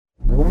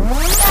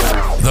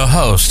The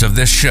host of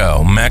this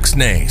show, Max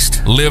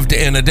Naist, lived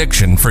in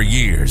addiction for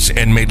years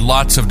and made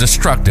lots of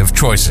destructive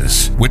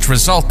choices, which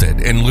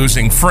resulted in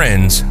losing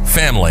friends,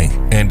 family,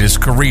 and his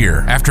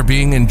career. After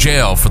being in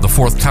jail for the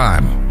fourth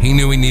time, he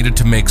knew he needed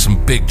to make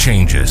some big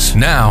changes.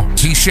 Now,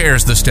 he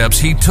shares the steps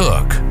he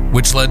took,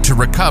 which led to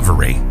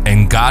recovery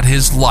and got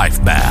his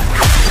life back.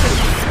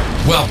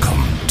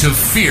 Welcome to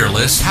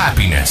Fearless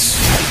Happiness.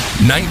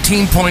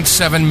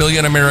 19.7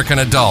 million American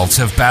adults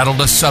have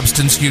battled a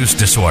substance use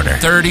disorder.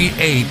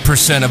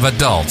 38% of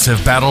adults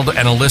have battled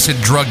an illicit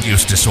drug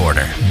use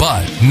disorder.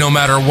 But no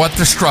matter what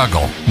the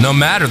struggle, no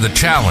matter the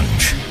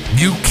challenge,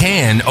 you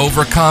can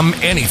overcome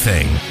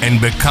anything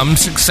and become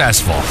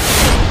successful.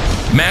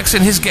 Max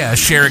and his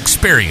guests share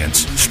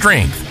experience,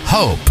 strength,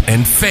 hope,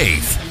 and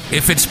faith.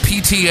 If it's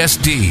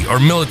PTSD or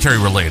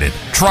military-related,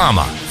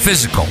 trauma,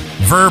 physical,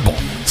 verbal,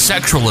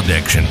 sexual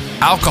addiction,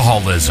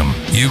 alcoholism,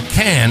 you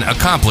can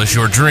accomplish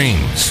your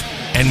dreams.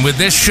 And with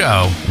this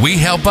show, we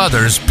help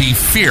others be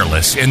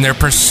fearless in their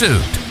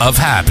pursuit of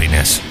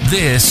happiness.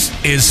 This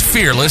is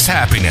Fearless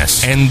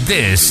Happiness, and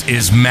this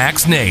is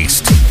Max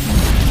Naist.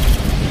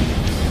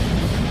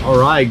 All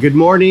right, good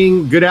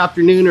morning, good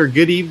afternoon, or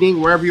good evening,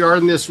 wherever you are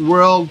in this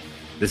world.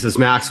 This is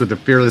Max with the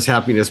Fearless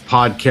Happiness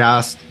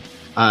podcast.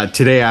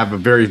 Today I have a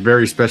very,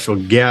 very special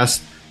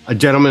guest, a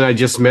gentleman I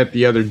just met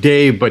the other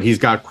day, but he's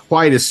got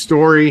quite a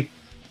story,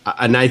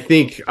 and I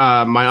think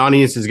my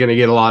audience is going to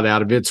get a lot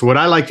out of it. So what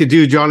I like to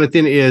do,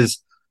 Jonathan, is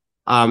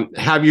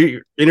have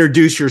you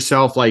introduce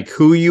yourself, like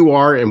who you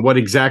are and what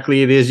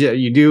exactly it is that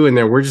you do, and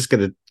then we're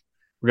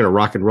gonna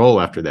rock and roll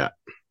after that.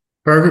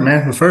 Perfect,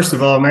 man. Well, first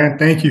of all, man,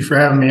 thank you for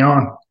having me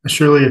on. I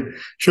surely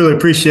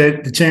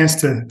appreciate the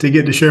chance to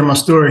get to share my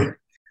story.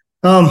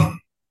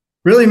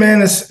 Really,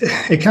 man,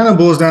 it kind of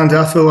boils down to,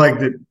 I feel like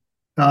that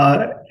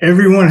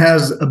everyone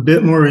has a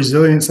bit more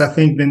resilience, I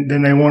think,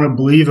 than they want to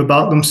believe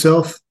about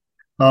themselves.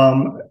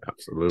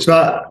 Absolutely.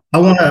 So I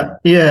want to,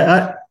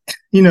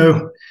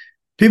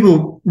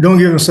 people don't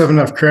give themselves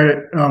enough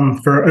credit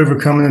for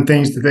overcoming the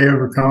things that they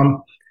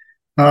overcome.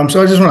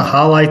 So I just want to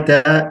highlight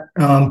that.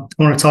 I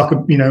want to talk,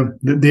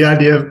 the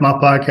idea of my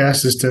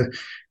podcast is to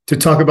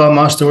talk about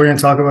my story and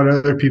talk about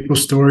other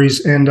people's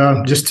stories,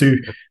 and just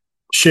to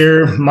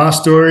share my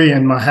story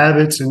and my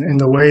habits and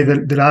the way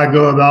that I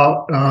go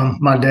about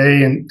my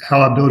day and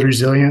how I build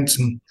resilience.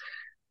 And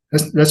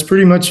that's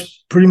pretty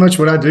much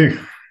what I do.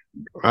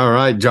 All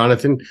right,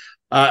 Jonathan.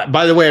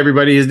 By the way,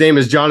 everybody, his name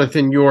is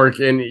Jonathan York,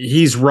 and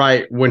he's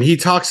right. When he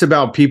talks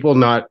about people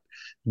not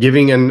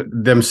giving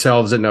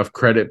themselves enough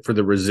credit for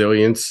the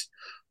resilience,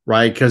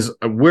 right? Because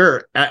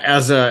we're,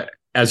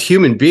 as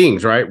human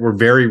beings, right, we're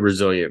very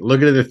resilient.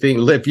 Look at the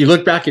thing. If you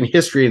look back in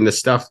history and the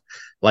stuff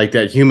like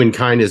that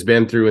humankind has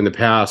been through in the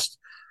past,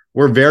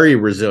 we're very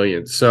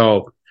resilient.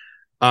 So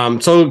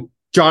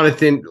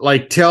Jonathan,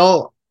 like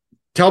tell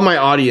my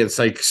audience,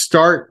 like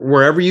start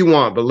wherever you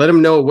want, but let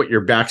them know what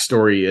your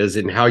backstory is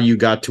and how you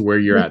got to where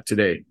you're at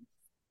today.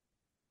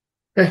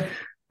 Okay.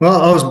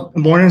 Well, I was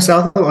born in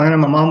South Atlanta.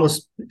 My mom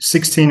was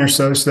 16 or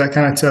so. So that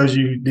kind of tells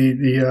you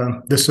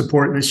the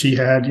support that she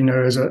had,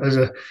 as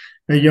a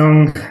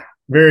young,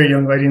 very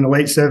young lady in the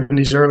late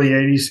 70s, early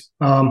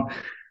 80s.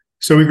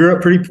 So we grew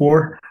up pretty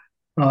poor.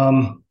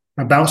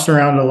 I bounced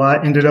around a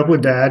lot, ended up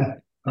with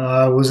dad,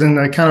 was in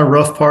the kind of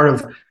rough part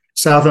of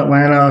South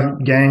Atlanta,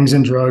 gangs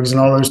and drugs and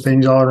all those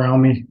things all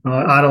around me.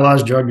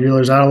 Idolized drug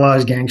dealers,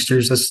 idolized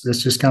gangsters. That's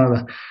just kind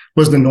of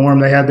was the norm.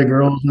 They had the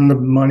girls and the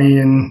money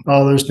and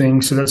all those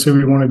things. So that's who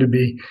we wanted to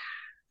be.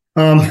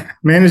 My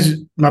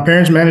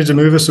parents managed to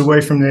move us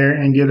away from there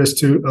and get us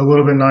to a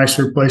little bit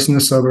nicer place in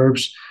the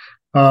suburbs.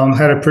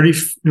 Had a pretty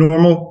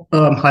normal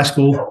high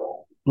school,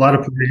 a lot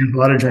of partying, a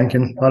lot of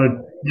drinking, a lot of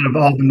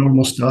all the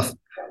normal stuff.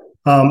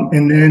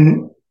 And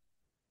then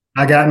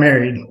I got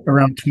married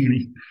around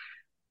 20.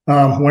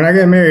 When I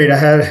got married, I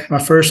had my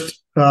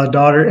first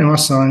daughter and my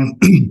son,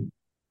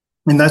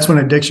 and that's when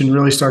addiction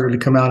really started to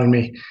come out in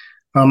me.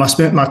 I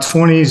spent my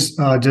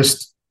 20s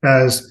just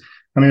as,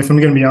 if I'm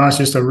going to be honest,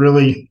 just a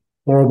really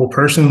horrible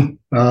person,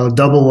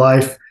 double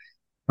life,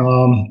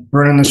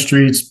 running the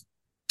streets,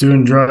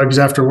 doing drugs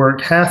after work,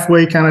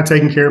 halfway kind of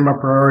taking care of my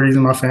priorities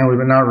and my family,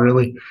 but not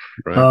really.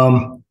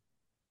 Right.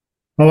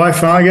 My wife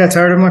finally got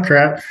tired of my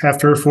crap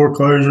after a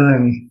foreclosure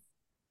and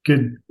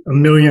a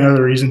million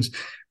other reasons,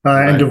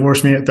 and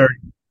divorced me at 30.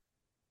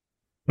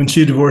 When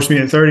she divorced me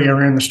at 30, I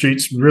ran the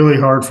streets really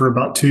hard for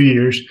about 2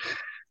 years.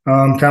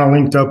 Kind of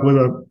linked up with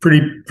a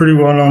pretty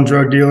well-known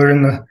drug dealer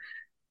in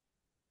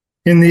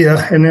the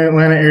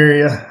Atlanta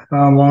area.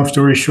 Long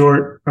story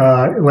short,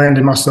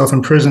 landed myself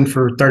in prison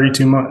for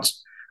 32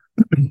 months.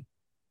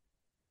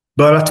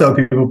 But I tell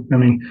people,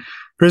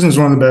 prison is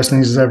one of the best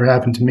things that's ever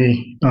happened to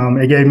me.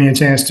 It gave me a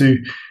chance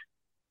to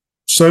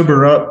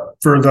sober up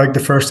for like the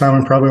first time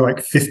in probably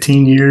like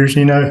 15 years,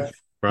 right.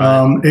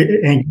 And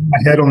get my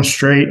head on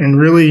straight. And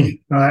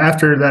really,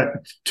 after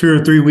that 2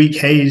 or 3 week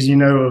haze,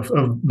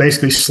 of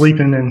basically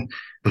sleeping, and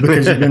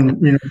because you've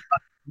been,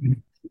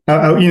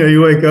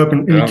 you wake up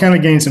and you kind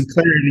of gain some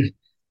clarity.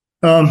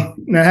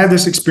 And I had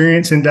this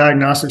experience in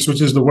diagnostics,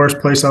 which is the worst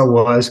place I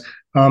was.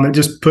 it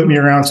just put me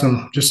around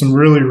some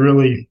really,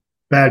 really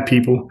bad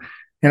people.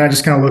 And I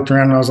just kind of looked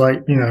around and I was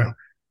like,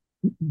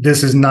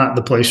 this is not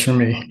the place for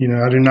me.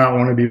 I do not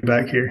want to be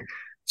back here.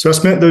 So I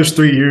spent those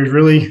 3 years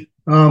really,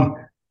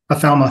 I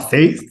found my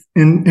faith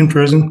in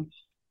prison.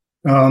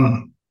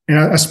 And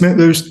I spent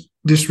those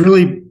just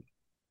really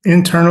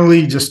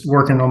internally just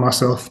working on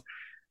myself,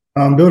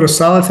 build a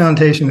solid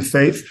foundation of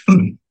faith.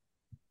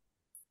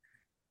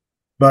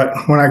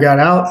 But when I got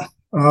out,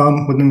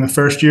 within the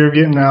first year of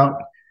getting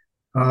out,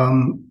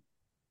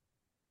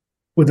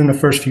 within the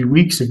first few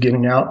weeks of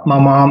getting out, my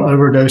mom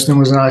overdosed and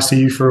was in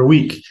ICU for a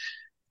week.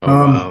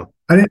 Wow.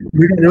 We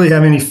didn't really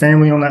have any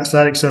family on that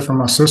side except for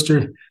my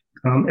sister.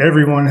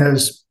 Everyone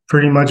has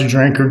pretty much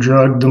drank or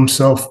drugged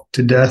themselves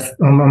to death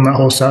on that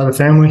whole side of the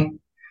family.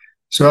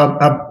 So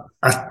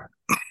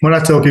what I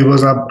tell people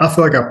is I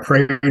feel like I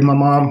prayed my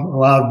mom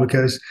alive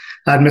because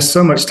I'd missed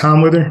so much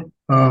time with her,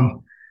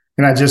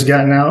 and I'd just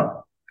gotten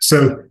out.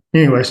 So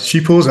anyways,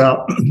 she pulls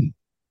out,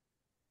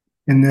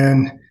 and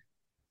then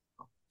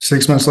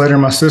 6 months later,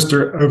 my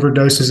sister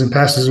overdoses and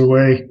passes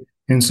away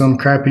in some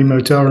crappy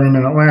motel room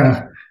in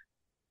Atlanta.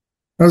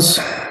 That was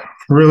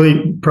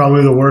really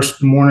probably the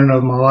worst morning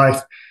of my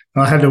life.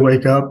 I had to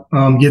wake up,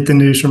 get the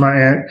news from my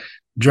aunt,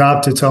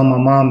 drive to tell my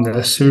mom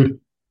this, who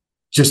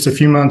just a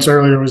few months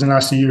earlier was in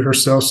ICU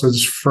herself. So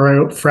this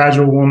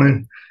fragile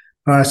woman.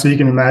 So you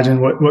can imagine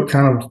what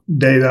kind of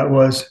day that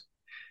was.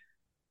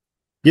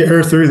 Get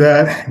her through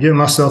that, get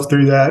myself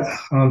through that,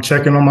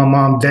 checking on my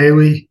mom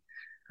daily.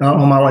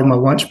 On my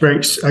lunch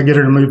breaks, I get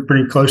her to move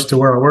pretty close to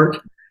where I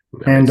work.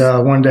 Nice. And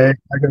one day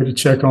I go to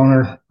check on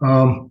her,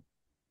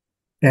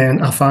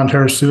 and I find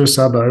her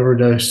suicide by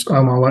overdose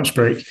on my lunch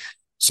break.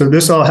 So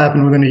this all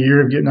happened within a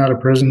year of getting out of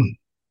prison.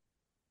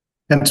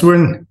 That's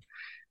when,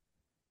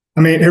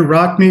 it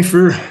rocked me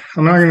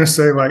I'm not going to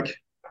say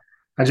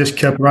I just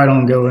kept right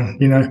on going.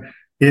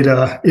 It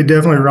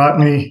definitely rocked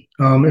me.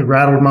 It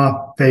rattled my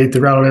faith. It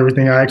rattled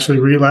everything. I actually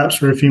relapsed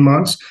for a few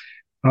months.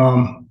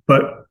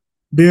 But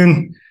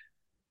then,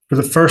 for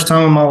the first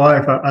time in my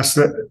life, I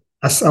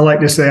like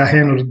to say I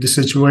handled the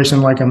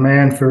situation like a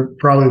man for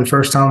probably the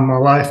first time in my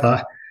life.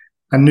 I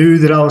knew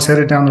that I was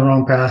headed down the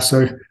wrong path.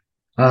 So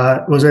I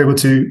was able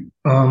to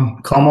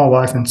call my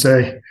wife and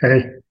say,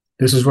 hey,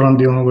 this is what I'm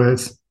dealing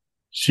with.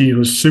 She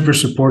was super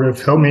supportive,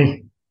 helped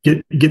me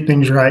get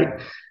things right.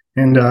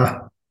 And,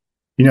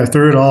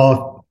 through it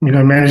all,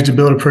 managed to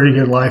build a pretty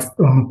good life,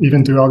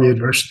 even through all the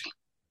adversity.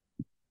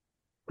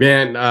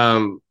 Man,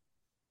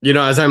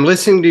 as I'm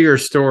listening to your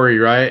story,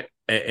 right,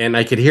 and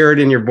I could hear it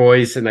in your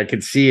voice and I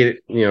could see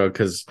it,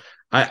 because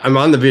I'm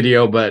on the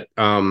video, but,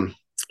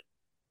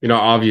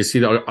 obviously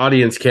the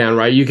audience can,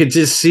 right? You could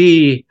just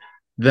see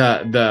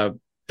the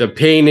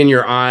pain in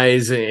your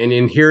eyes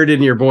and hear it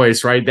in your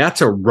voice, right?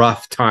 That's a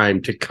rough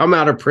time to come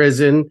out of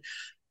prison,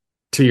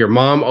 to your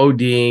mom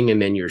ODing,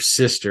 and then your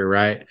sister,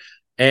 right?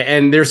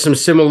 And there's some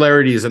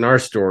similarities in our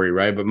story,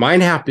 right? But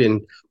mine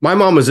happened, my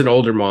mom was an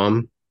older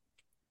mom,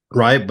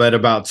 right? But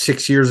about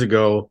 6 years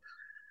ago,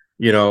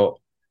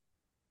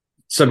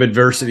 some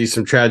adversity,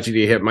 some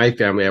tragedy hit my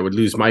family. I would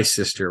lose my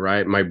sister,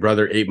 right? My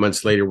brother, 8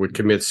 months later, would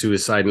commit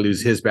suicide and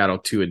lose his battle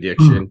to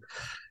addiction.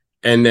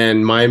 And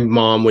then my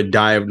mom would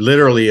die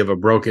literally of a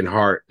broken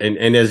heart.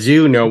 And as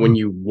you know, when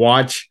you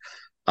watch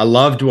a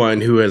loved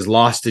one who has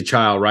lost a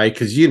child, right?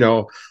 Because,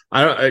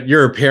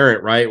 you're a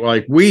parent, right?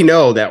 Like, we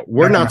know that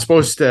we're not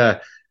supposed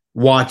to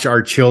watch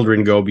our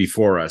children go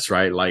before us,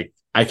 right? Like,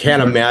 I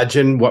can't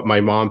imagine what my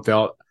mom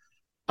felt.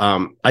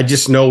 I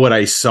just know what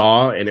I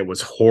saw, and it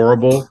was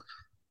horrible.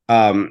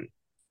 And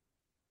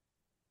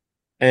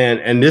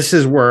this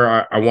is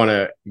where I want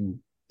to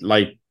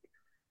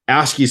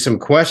ask you some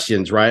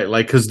questions, right?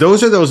 Because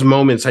those are those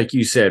moments, like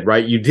you said,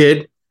 right? You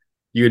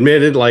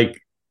admitted,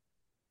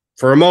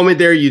 for a moment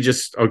there, you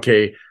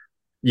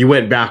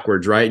went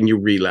backwards, right? And you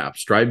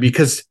relapsed, right?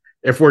 Because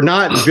if we're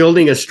not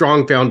building a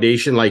strong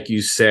foundation, like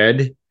you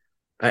said,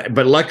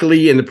 but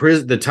luckily in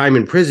the time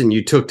in prison,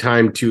 you took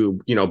time to,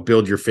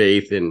 build your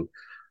faith and,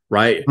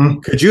 right.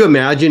 Mm-hmm. Could you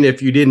imagine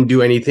if you didn't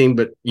do anything,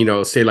 but,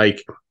 say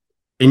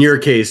in your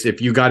case,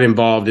 if you got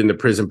involved in the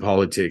prison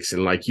politics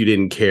and you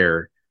didn't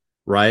care,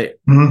 right?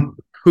 Mm-hmm.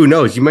 Who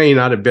knows? You may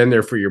not have been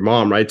there for your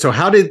mom, right? So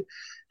how did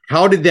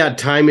that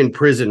time in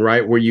prison,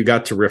 right, where you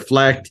got to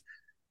reflect,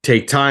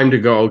 take time to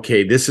go,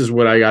 okay, this is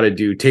what I got to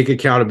do, take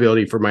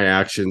accountability for my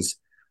actions.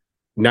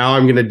 Now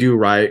I'm going to do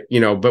right,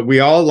 but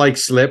we all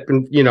slip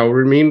and,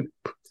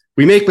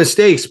 we make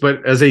mistakes,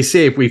 but as they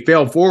say, if we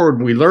fail forward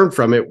and we learn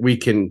from it, we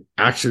can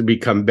actually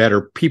become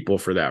better people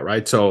for that,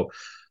 right? So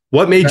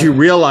what made you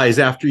realize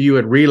after you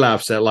had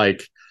relapsed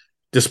that,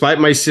 despite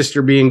my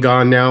sister being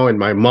gone now and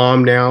my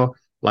mom now,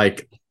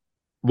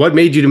 what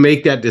made you to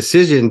make that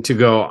decision to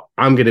go,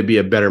 I'm going to be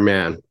a better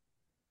man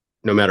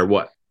no matter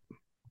what?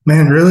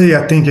 Man, really,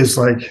 I think it's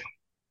I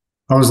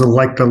was the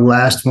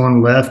last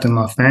one left in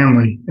my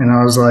family. And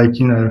I was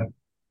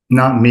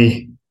not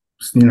me.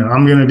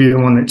 I'm going to be the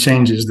one that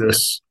changes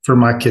this for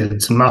my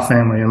kids and my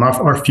family and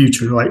our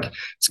future.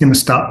 It's going to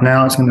stop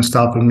now. It's going to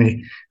stop with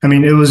me.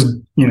 It was,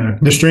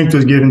 the strength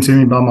was given to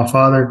me by my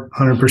father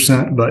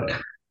 100%, but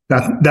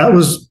that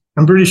was,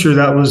 I'm pretty sure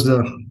that was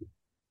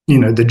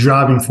the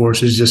driving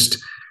force, is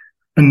just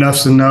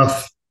enough's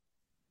enough.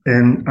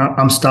 And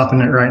I'm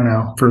stopping it right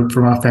now for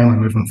my family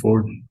moving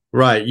forward.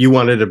 Right. You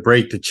wanted to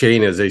break the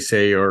chain, as they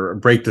say, or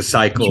break the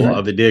cycle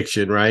of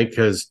addiction, right?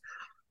 Because,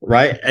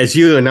 right, as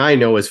you and I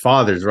know as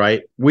fathers,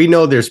 right, we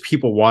know there's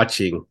people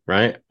watching,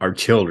 right, our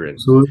children.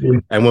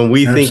 Absolutely. And when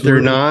we think they're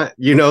not,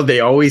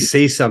 they always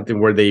say something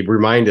where they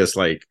remind us,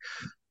 like,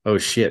 oh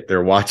shit,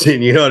 they're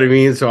watching, you know what I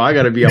mean? So I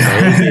got to be on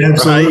my game,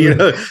 right?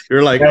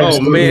 You're like, oh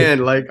man,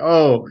 like,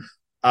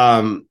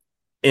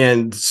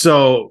 and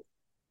so,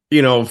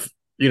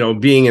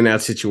 being in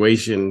that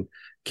situation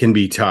can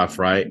be tough,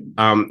 right?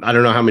 I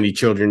don't know how many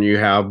children you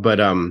have, but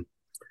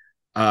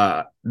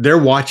they're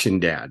watching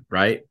dad,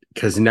 right?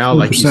 Because now, 100%.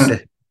 Like you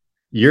said,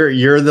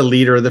 you're the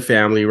leader of the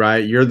family,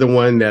 right? You're the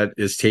one that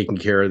is taking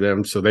care of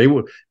them. So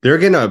they're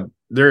gonna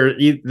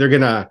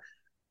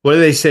what do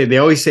they say? They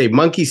always say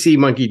monkey see,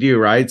 monkey do,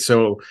 right?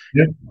 So,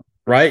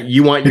 right,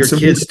 you want your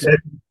kids to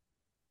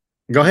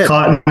go ahead.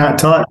 Caught, not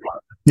taught.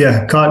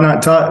 Yeah, caught,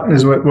 not taught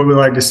is what we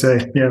like to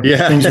say.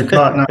 Yeah. Things are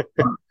caught, not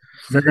taught.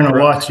 They're going to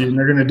watch you, and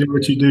they're going to do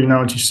what you do,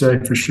 not what you say,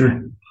 for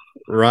sure.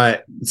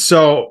 Right.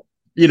 So,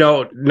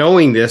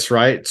 knowing this,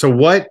 right? So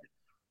what,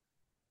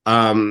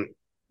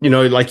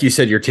 like you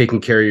said, you're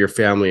taking care of your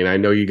family, and I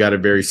know you got a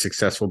very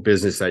successful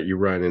business that you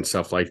run and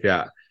stuff like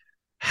that.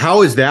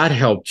 How has that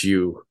helped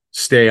you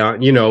stay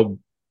on?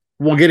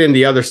 We'll get into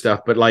the other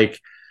stuff, but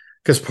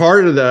because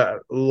a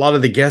lot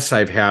of the guests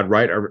I've had,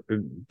 right,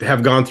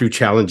 have gone through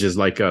challenges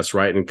like us,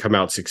 right, and come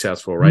out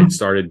successful, right,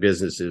 started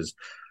businesses,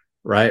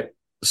 right?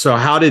 So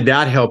how did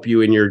that help you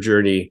in your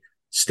journey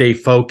stay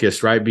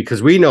focused, right?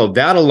 Because we know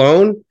that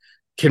alone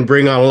can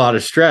bring on a lot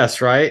of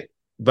stress, right?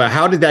 But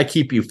how did that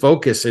keep you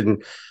focused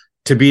and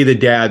to be the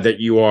dad that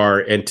you are,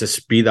 and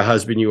to be the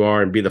husband you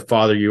are, and be the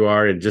father you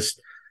are, and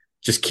just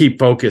keep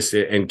focused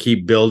and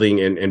keep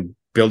building and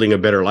building a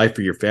better life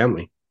for your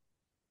family?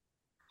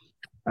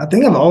 I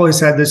think I've always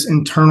had this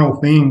internal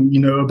thing,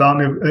 about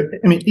me.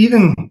 I mean,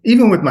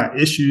 even with my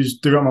issues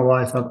throughout my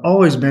life, I've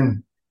always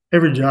been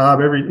every job,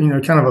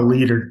 kind of a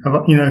leader,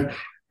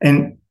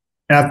 and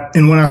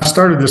when I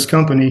started this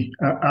company,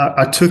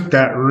 I took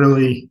that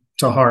really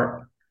to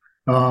heart.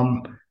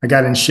 I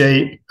got in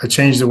shape. I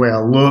changed the way I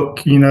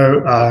look.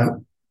 I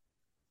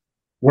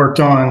worked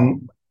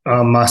on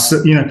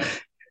myself.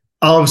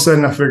 All of a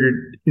sudden I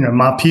figured,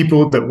 my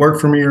people that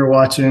work for me are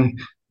watching.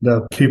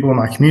 The people in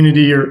my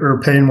community are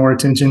paying more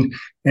attention.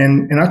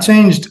 And I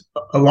changed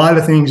a lot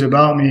of things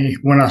about me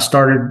when I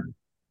started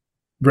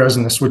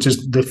Resonance, which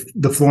is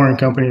the flooring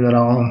company that I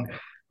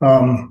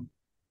own.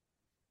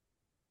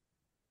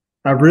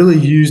 I really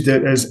used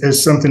it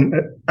as something.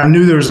 I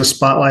knew there was a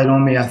spotlight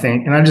on me, I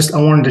think, and I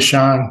wanted to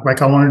shine.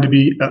 Like, I wanted to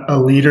be a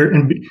leader,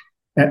 and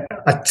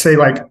I'd say,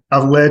 like,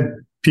 I've led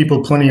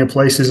people plenty of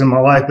places in my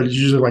life, but it's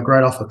usually like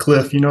right off a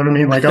cliff. You know what I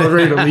mean? Like, I was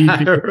ready to lead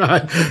people.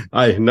 Right.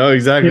 I know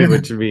exactly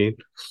what you mean.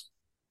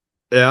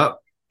 Yeah.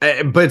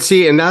 But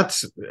see, and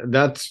that's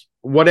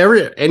whatever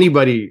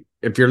anybody,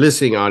 if you're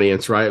listening,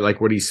 audience, right?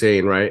 Like what he's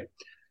saying, right?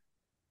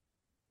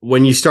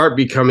 When you start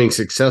becoming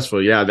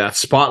successful, that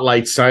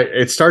spotlight,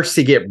 it starts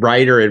to get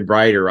brighter and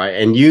brighter, right?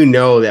 And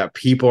that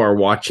people are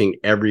watching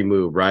every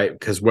move, right?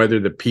 Because whether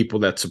the people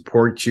that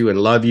support you and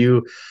love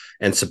you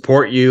and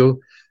support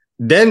you,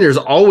 then there's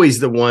always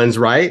the ones,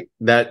 right,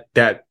 that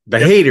the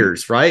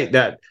haters, right,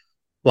 that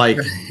like,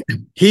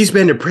 he's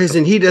been to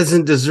prison, he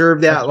doesn't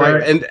deserve that. That's like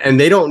right. And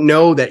they don't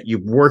know that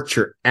you've worked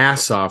your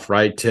ass off,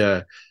 right,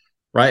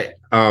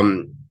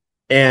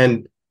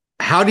 and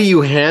how do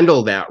you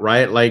handle that,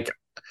 right? Like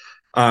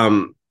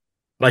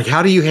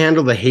how do you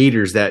handle the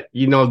haters that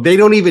they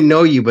don't even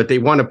know you, but they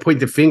want to point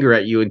the finger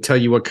at you and tell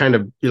you what kind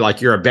of,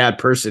 like, you're a bad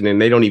person, and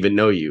they don't even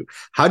know you?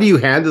 How do you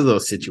handle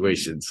those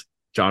situations,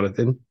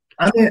 Jonathan?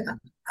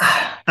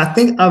 I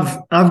think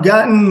I've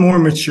gotten more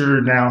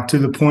mature now, to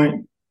the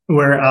point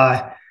where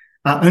I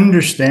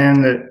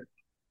understand that,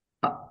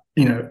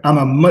 I'm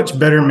a much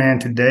better man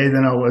today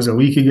than I was a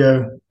week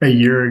ago, a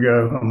year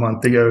ago, a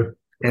month ago.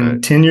 And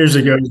right. 10 years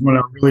ago is when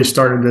I really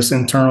started this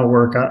internal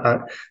work.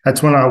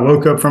 That's when I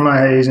woke up from my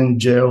haze in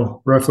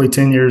jail roughly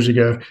 10 years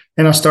ago.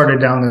 And I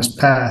started down this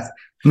path.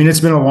 I mean, it's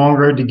been a long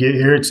road to get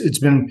here. It's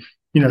been,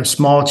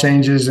 small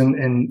changes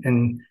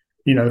and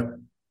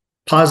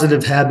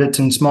positive habits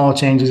and small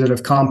changes that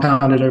have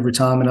compounded over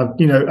time. And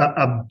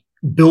I've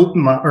built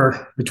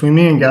between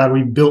me and God,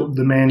 we built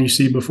the man you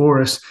see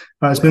before us.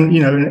 It's been,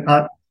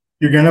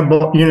 you're going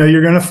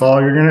to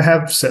fall, you're going to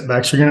have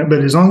setbacks,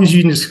 but as long as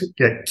you can just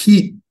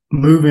keep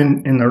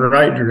moving in the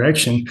right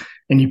direction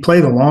and you play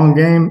the long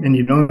game and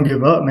you don't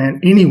give up, man,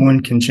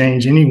 anyone can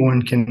change.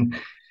 Anyone can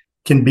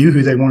be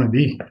who they want to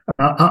be.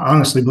 I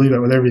honestly believe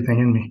that with everything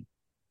in me.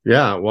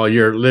 Yeah. Well,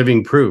 you're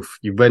living proof.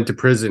 You've been to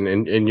prison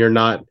and you're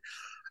not,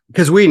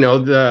 because we know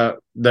the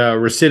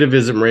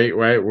recidivism rate,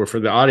 right? Where for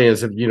the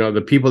audience of,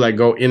 the people that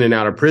go in and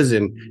out of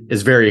prison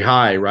is very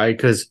high, right?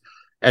 Because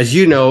as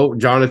you know,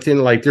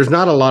 Jonathan, like, there's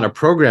not a lot of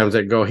programs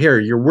that go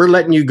here. We're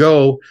letting you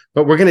go,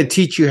 but we're going to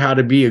teach you how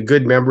to be a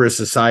good member of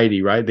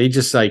society, right? They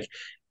just like,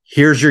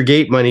 here's your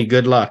gate money.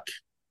 Good luck.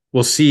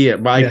 We'll see you.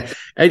 Yeah.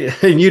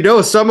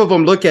 And some of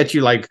them look at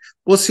you like,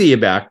 we'll see you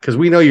back because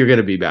we know you're going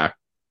to be back.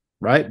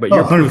 Right. But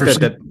you're proof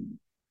that it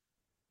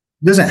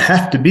doesn't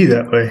have to be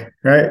that way.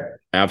 Right.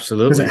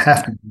 Absolutely. It doesn't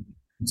have to be.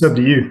 It's up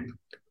to you.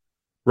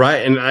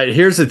 Right. And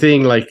here's the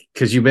thing, like,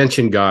 because you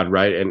mentioned God,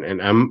 right?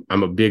 And I'm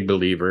a big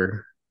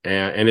believer.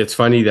 And it's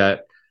funny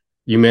that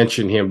you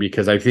mentioned him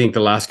because I think the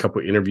last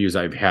couple of interviews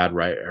I've had,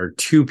 right, are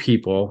two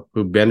people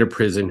who've been to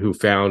prison who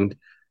found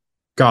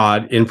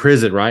God in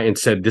prison, right? And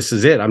said, this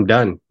is it. I'm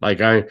done.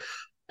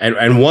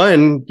 And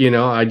one,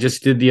 I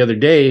just did the other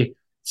day,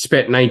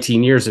 spent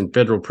 19 years in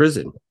federal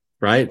prison,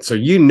 right? So,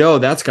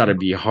 that's got to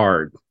be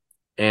hard.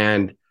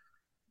 And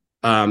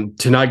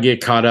to not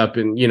get caught up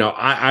in,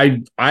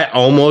 I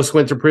almost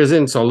went to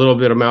prison. So a little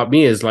bit about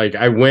me is like,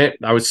 I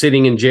was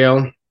sitting in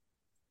jail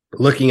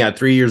looking at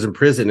 3 years in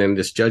prison and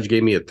this judge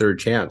gave me a third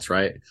chance.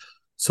 Right.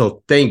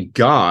 So thank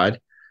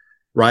God.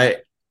 Right.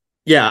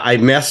 Yeah. I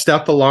messed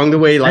up along the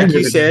way. Like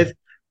you said,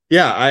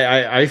 yeah,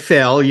 I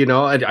fell,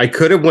 I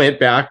could have went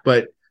back,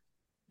 but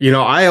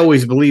I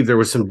always believe there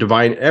was some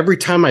divine, every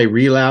time I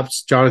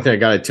relapsed, Jonathan, I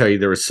got to tell you,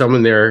 there was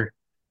someone there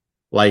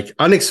like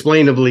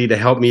unexplainably to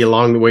help me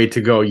along the way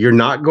to go, you're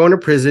not going to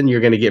prison.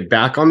 You're going to get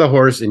back on the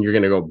horse and you're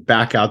going to go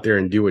back out there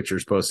and do what you're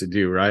supposed to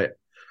do. Right.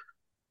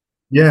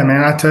 Yeah,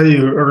 man. I tell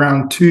you,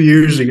 around 2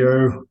 years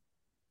ago,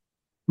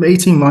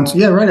 18 months.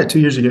 Yeah. Right at 2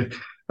 years ago,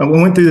 I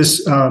went through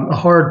this, a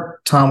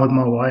hard time with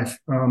my wife.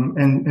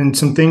 And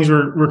some things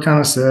were kind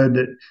of said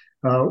that,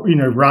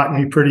 rocked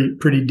me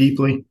pretty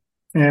deeply.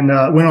 And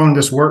went on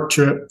this work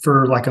trip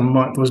for like a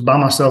month, was by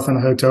myself in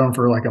a hotel room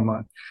for like a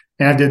month.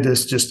 And I did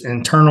this just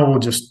internal,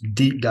 just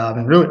deep dive.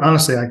 And really,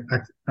 honestly,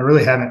 I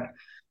really haven't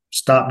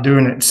stopped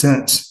doing it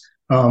since.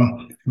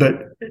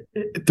 But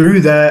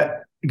through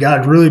that,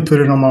 God really put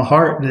it on my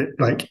heart that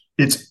like,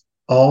 it's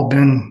all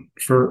been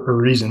for a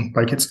reason.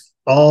 Like it's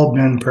all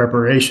been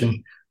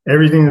preparation.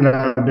 Everything that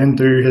I've been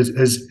through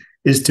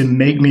is to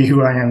make me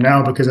who I am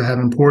now because I have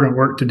important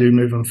work to do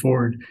moving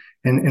forward.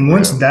 And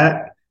once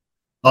that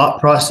thought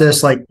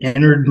process like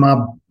entered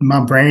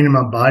my brain and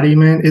my body,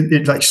 man,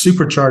 it like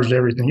supercharged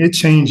everything. It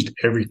changed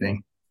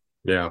everything.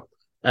 Yeah.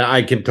 And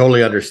I can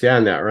totally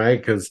understand that, right?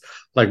 Because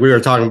like we were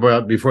talking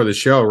about before the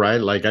show, right?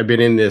 Like I've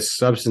been in this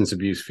substance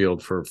abuse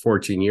field for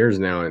 14 years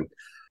now. And,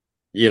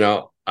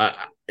 yes,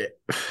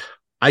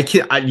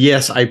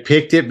 I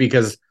picked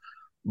it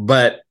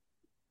but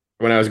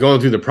when I was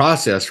going through the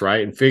process,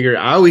 right, and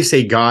I always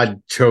say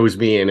God chose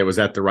me and it was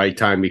at the right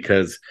time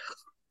because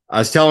I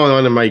was telling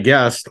one of my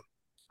guests,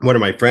 one of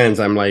my friends,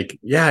 I'm like,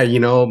 yeah,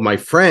 my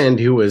friend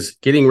who was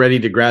getting ready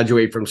to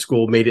graduate from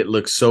school made it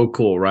look so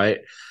cool, right?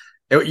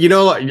 I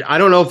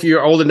don't know if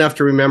you're old enough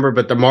to remember,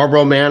 but the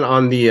Marlboro Man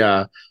on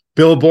the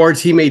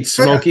billboards, he made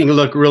smoking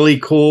look really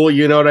cool.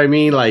 You know what I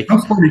mean? Like,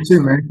 I'm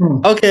 42,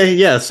 man. Okay,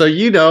 yeah. So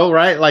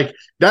right? Like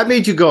that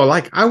made you go,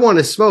 like, I want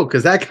to smoke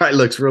because that guy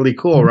looks really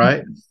cool,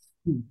 right?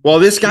 Well,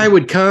 this guy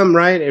would come,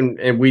 right,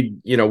 and we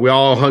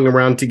all hung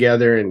around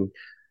together and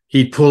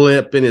he'd pull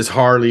up in his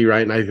Harley,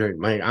 right? And I think,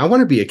 like, I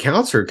want to be a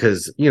counselor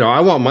because, I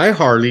want my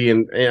Harley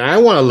and I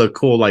want to look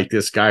cool like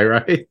this guy,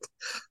 right?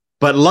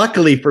 But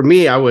luckily for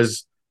me, I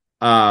was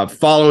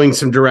following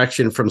some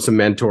direction from some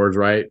mentors,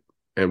 right?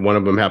 And one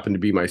of them happened to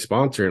be my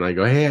sponsor. And I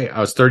go, hey, I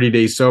was 30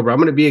 days sober. I'm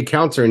going to be a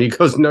counselor. And he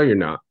goes, no, you're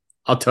not.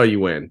 I'll tell you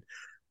when.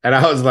 And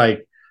I was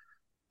like,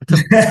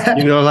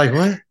 like,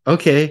 what?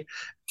 Okay.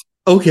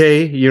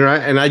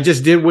 And I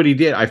just did what he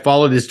did. I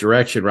followed his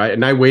direction, right?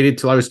 And I waited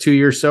till I was 2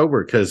 years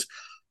sober because,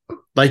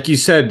 like you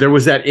said, there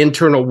was that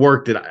internal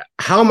work that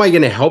how am I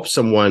going to help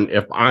someone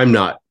if I'm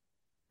not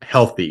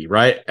healthy,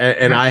 right?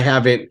 And I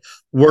haven't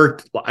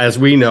worked, as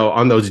we know,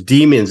 on those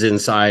demons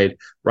inside,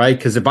 right?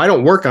 Because if I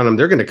don't work on them,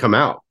 they're going to come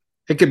out.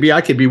 It could be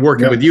I could be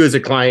working with you as a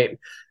client,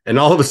 and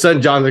all of a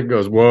sudden Jonathan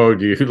goes, "Whoa,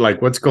 dude!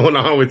 Like, what's going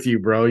on with you,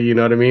 bro? You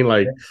know what I mean?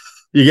 Like,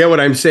 you get what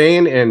I'm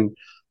saying?" And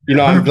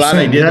I'm glad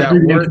I did that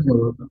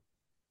work.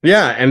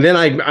 Yeah, and then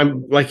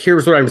I'm like,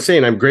 here's what I'm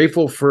saying. I'm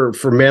grateful for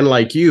men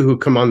like you who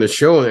come on the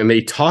show and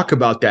they talk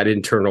about that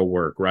internal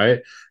work, right?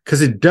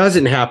 Because it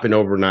doesn't happen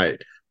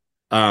overnight.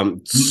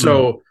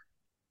 So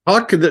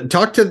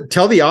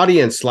tell the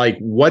audience like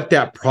what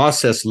that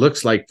process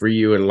looks like for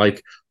you, and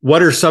like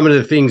what are some of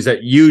the things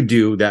that you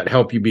do that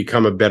help you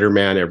become a better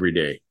man every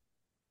day.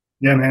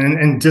 Yeah, man.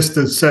 And just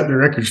to set the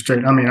record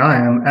straight, I mean, I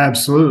am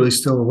absolutely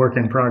still a work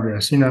in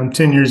progress. I'm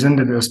 10 years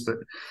into this, but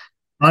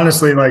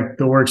honestly, like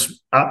the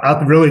work's,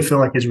 I really feel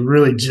like it's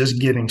really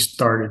just getting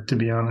started, to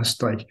be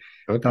honest. Like,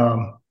 okay.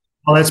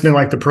 Well, that's been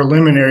like the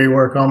preliminary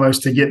work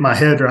almost to get my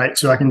head right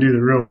so I can do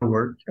the real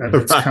work.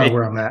 That's kind of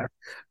where I'm at.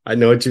 I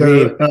know what you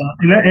mean.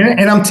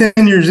 And I'm 10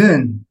 years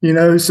in,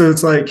 so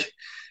it's like,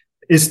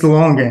 it's the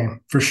long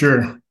game for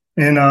sure.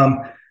 And,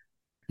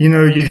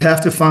 you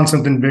have to find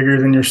something bigger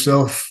than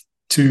yourself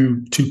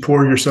to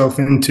pour yourself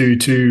into,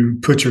 to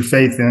put your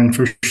faith in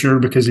for sure.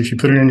 Because if you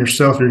put it in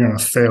yourself, you're going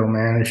to fail,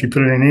 man. If you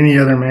put it in any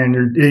other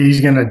man, he's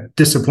going to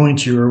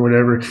disappoint you or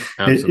whatever.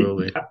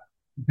 Absolutely.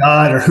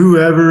 God or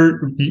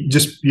whoever,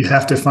 you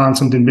have to find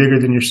something bigger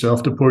than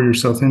yourself to pour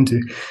yourself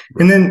into.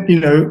 And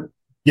then,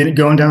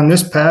 going down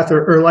this path,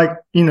 or like,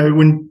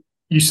 when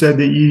you said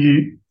that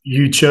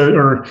you chose,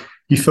 or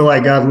you feel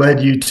like God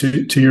led you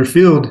to your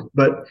field,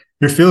 but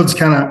your field's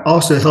kind of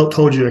also helped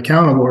hold you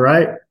accountable,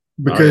 right?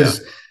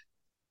 Because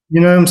you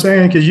know what I'm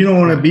saying? Because you don't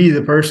want to be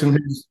the person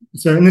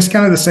and it's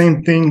kind of the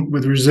same thing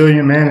with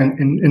Resilient Man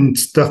and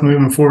stuff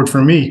moving forward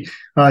for me.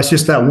 It's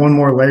just that one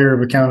more layer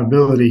of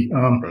accountability,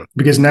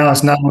 because now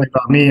it's not only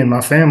about me and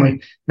my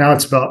family. Now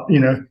it's about,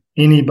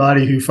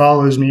 anybody who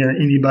follows me, or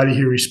anybody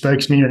who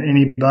respects me, or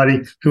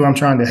anybody who I'm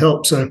trying to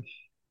help. So,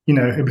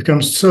 it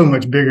becomes so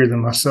much bigger than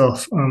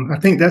myself. I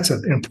think that's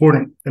an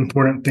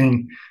important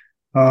thing.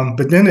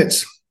 But then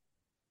it's,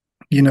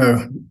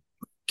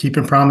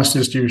 keeping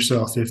promises to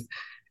yourself.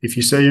 If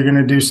you say you're going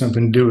to do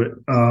something, do it.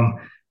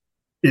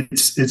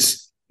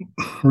 It's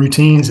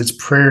routines. It's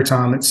prayer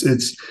time.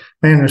 It's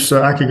man.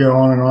 I could go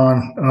on and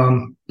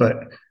on. But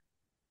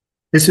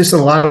it's just a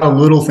lot of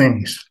little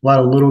things, a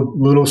lot of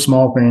little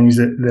small things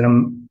that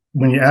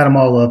when you add them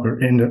all up,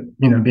 or end up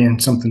being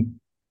something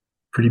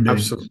pretty big.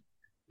 Absolutely.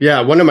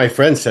 Yeah, one of my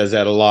friends says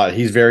that a lot.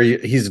 He's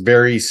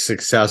very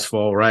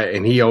successful, right?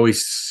 And he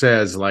always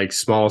says like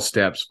small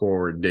steps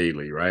forward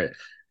daily, right?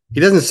 He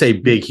doesn't say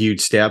big,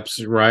 huge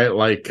steps, right?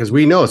 Like, because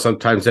we know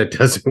sometimes that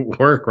doesn't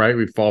work, right?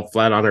 We fall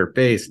flat on our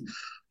face.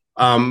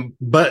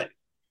 But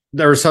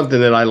there was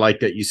something that I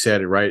like that you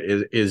said, right?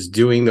 Is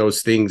doing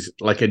those things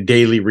like a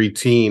daily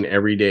routine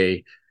every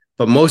day.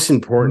 But most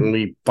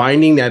importantly,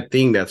 finding that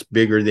thing that's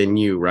bigger than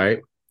you, right?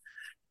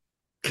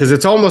 Because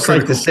it's almost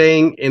like the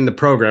saying in the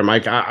program,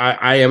 like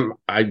I'm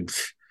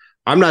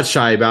not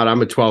shy about it.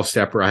 I'm a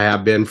 12-stepper. I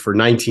have been for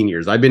 19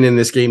 years. I've been in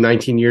this game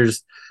 19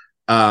 years.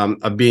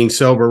 Of being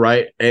sober,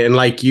 right? And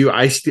like you,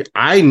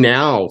 I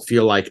now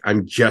feel like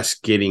I'm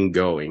just getting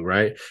going,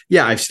 right?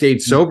 Yeah, I've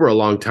stayed sober a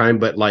long time,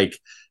 but like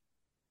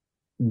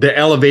the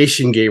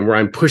elevation game where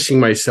I'm pushing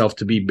myself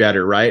to be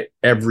better, right?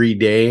 Every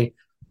day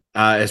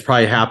has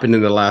probably happened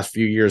in the last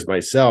few years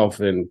myself.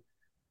 And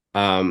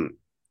some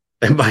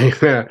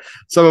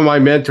of my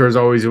mentors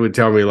always would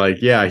tell me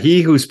like, yeah,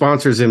 he who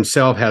sponsors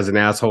himself has an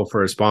asshole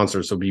for a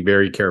sponsor. So be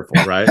very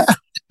careful, right?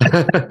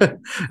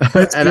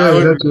 And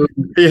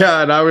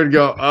I would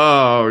go,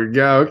 oh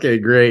yeah, okay,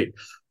 great.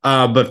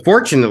 But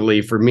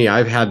fortunately for me,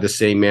 I've had the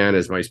same man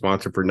as my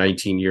sponsor for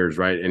 19 years,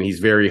 right? And he's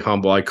very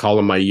humble. I call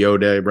him my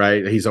Yoda,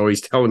 right? He's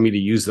always telling me to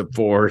use the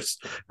force,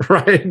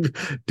 right?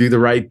 Do the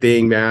right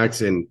thing,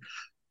 Max.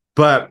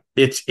 But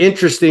it's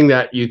interesting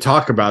that you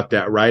talk about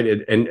that, right?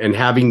 And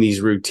having these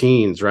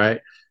routines,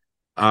 right?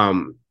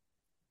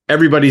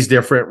 Everybody's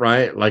different,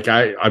 right? Like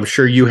I'm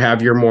sure you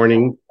have your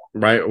morning,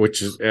 right?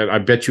 Which is, and I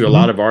bet you a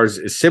lot of ours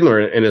is similar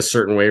in a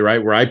certain way,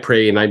 right? Where I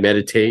pray and I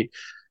meditate,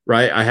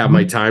 right? I have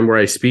my time where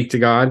I speak to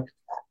God.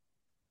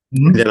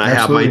 Then I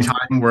have my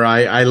time where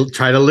I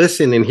try to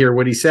listen and hear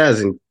what he says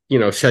and,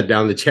 shut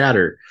down the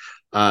chatter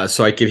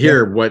so I could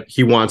hear what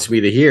he wants me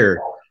to hear.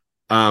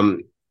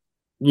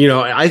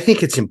 I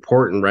think it's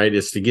important, right?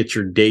 Is to get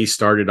your day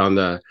started on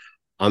the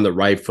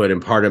right foot.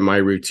 And part of my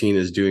routine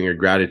is doing a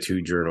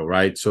gratitude journal,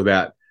 right?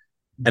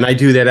 And I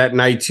do that at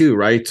night too,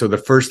 right? So the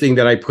first thing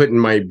that I put in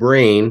my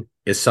brain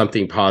is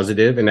something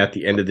positive. And at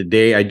the end of the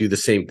day, I do the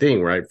same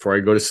thing, right? Before I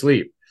go to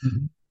sleep,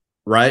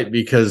 right?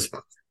 Because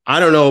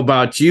I don't know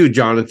about you,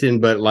 Jonathan,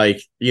 but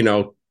like,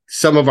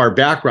 some of our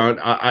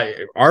background,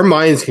 our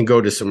minds can go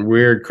to some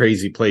weird,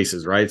 crazy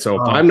places, right? So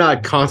if I'm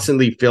not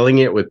constantly filling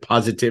it with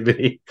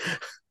positivity,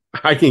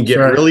 I can get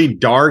really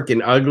dark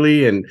and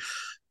ugly and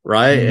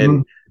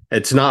and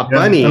it's not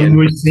funny. I mean,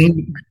 we've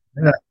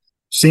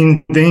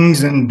seen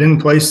things and been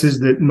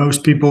places that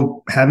most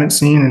people haven't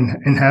seen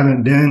and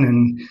haven't been.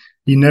 And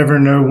you never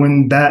know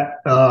when that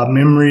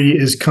memory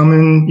is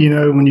coming.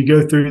 When you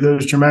go through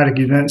those traumatic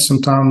events,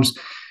 sometimes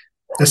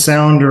a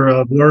sound or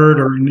a word,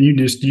 or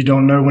you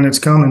don't know when it's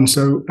coming.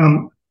 So,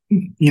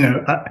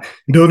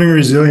 building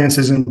resilience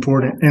is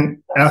important. And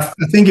I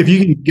think if you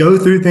can go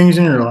through things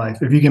in your life,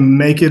 if you can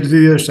make it to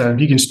the other side,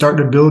 if you can start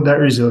to build that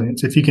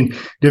resilience, if you can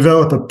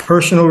develop a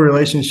personal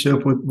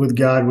relationship with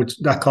God, which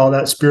I call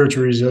that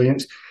spiritual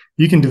resilience,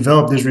 you can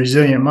develop this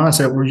resilient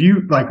mindset where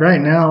you, like right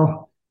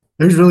now,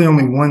 there's really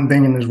only one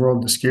thing in this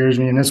world that scares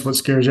me, and that's what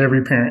scares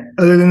every parent.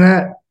 Other than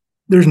that,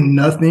 there's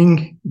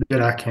nothing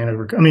that I can't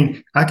overcome. I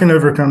mean, I can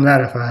overcome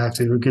that if I have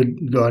to.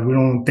 Good God, we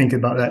don't think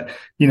about that,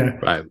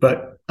 Right.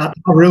 But I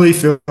really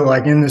feel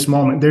like in this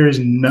moment, there is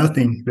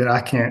nothing that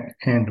I can't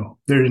handle.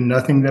 There is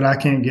nothing that I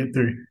can't get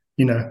through,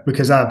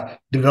 because I've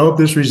developed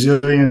this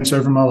resilience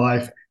over my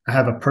life. I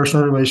have a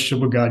personal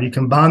relationship with God. You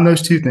combine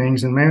those two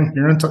things and man,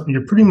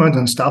 you're pretty much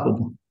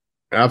unstoppable.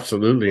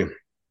 Absolutely.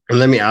 And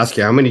let me ask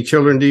you, how many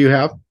children do you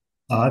have?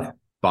 5.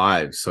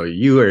 5. So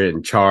you are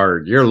in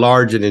charge. You're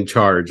large and in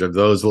charge of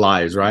those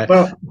lives, right?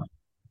 Well,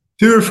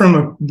 2 are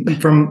from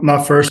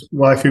my first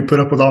wife, who put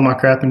up with all my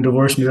crap and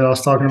divorced me that I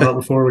was talking about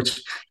before,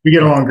 which we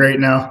get along great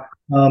now.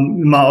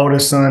 My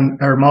oldest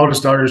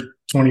daughter is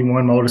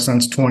 21. My oldest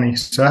son's 20.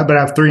 So I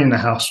have 3 in the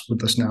house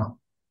with us now.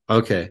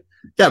 Okay.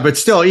 Yeah, but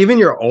still, even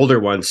your older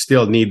ones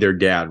still need their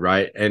dad,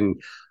 right?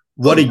 And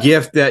what a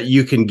gift that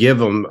you can give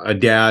them, a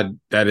dad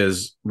that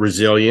is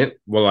resilient.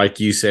 Well, like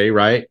you say,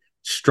 right?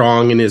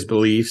 strong in his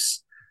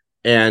beliefs,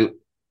 and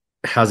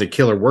has a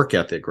killer work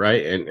ethic,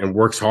 right? And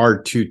works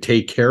hard to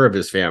take care of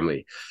his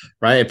family,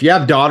 right? If you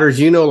have daughters,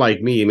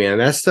 like me, man,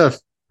 that stuff,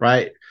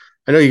 right?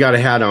 I know you got a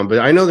hat on, but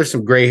I know there's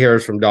some gray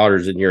hairs from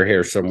daughters in your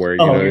hair somewhere. You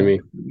know what I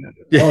mean?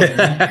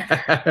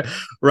 Yeah.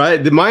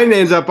 Right. Mine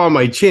ends up on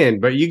my chin,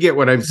 but you get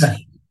what I'm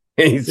saying.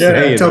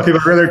 I tell people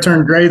I'd rather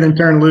turn gray than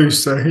turn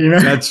loose. So,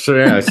 That's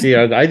true. Yeah. See,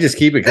 I just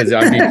keep it because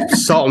I mean,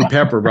 salt and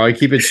pepper, bro. I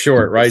keep it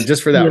short, right?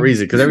 Just for that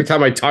reason. Because every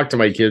time I talk to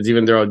my kids,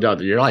 even they're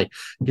adults, you're like,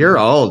 you're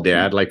old,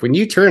 Dad. Like when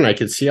you turn, I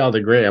can see all the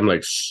gray. I'm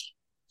like, shh,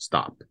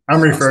 stop.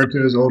 I'm referred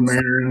to as old man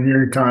in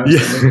here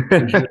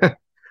constantly. Yeah.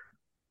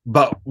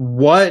 But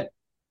what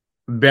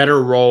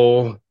better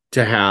role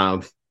to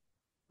have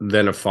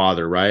than a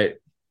father, right?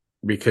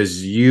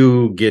 Because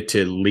you get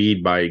to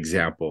lead by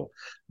example.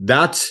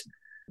 That's,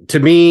 to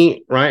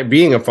me, right,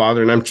 being a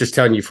father, and I'm just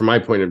telling you from my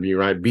point of view,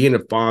 right, being a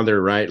father,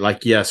 right,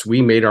 like, yes,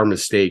 we made our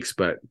mistakes,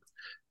 but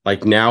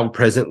like now,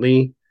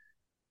 presently,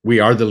 we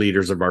are the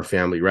leaders of our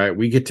family, right?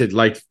 We get to,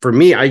 like, for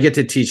me, I get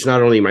to teach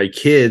not only my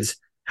kids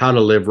how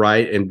to live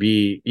right and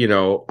be,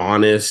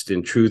 honest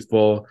and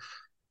truthful,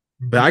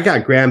 but I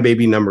got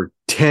grandbaby number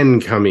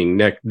 10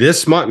 coming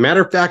this month.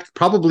 Matter of fact,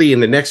 probably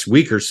in the next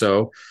week or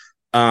so.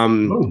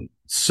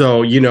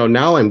 So,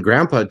 now I'm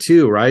grandpa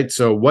too, right?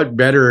 So what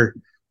better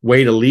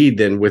way to lead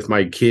than with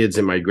my kids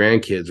and my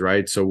grandkids,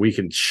 right? So we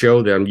can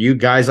show them, you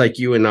guys like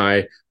you and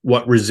I,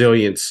 what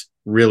resilience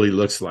really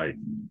looks like.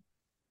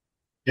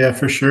 Yeah,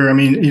 for sure. I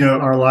mean,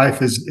 our life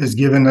has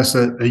given us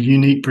a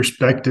unique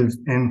perspective,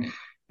 and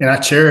I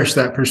cherish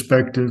that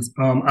perspective.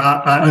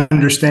 I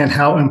understand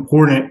how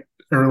important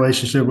a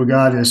relationship with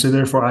God is. So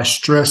therefore I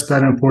stress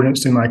that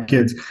importance to my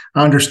kids.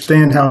 I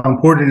understand how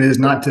important it is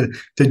not to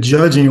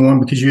judge anyone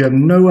because you have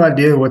no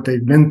idea what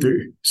they've been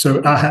through.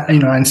 So I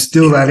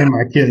instill that in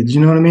my kids,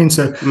 you know what I mean?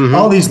 So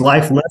all these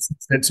life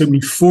lessons that took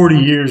me 40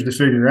 years to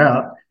figure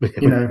out,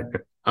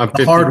 I'm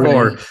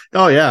 54.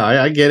 Oh yeah.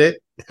 I get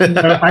it.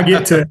 I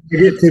get to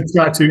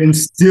try to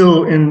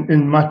instill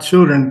in my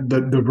children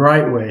the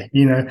right way,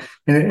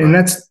 and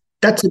that's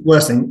a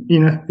blessing,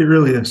 it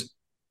really is.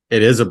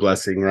 It is a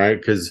blessing, right?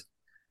 Because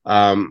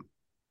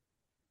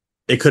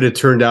it could have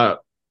turned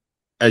out,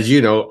 as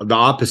the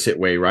opposite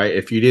way, right?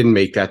 If you didn't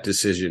make that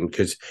decision,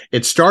 because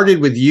it started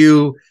with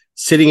you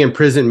sitting in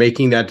prison,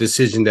 making that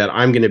decision that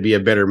I'm going to be a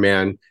better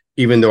man,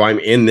 even though I'm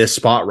in this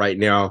spot right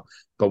now.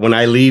 But when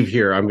I leave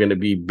here, I'm going to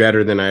be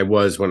better than I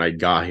was when I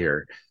got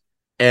here.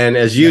 And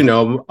as you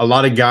know, a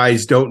lot of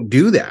guys don't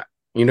do that.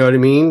 You know what I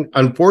mean?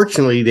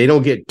 Unfortunately, they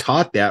don't get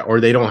taught that, or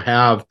they don't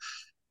have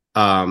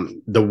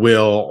the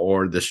will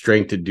or the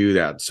strength to do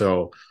that.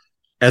 So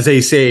as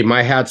they say,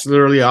 my hat's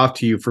literally off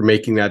to you for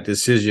making that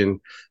decision,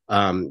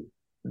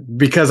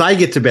 because I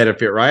get to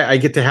benefit, right? I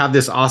get to have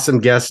this awesome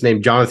guest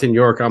named Jonathan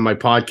York on my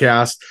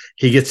podcast.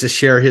 He gets to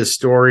share his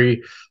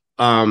story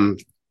and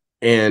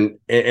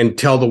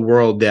tell the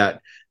world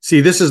that, see,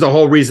 this is the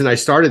whole reason I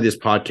started this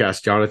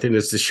podcast, Jonathan,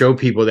 is to show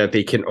people that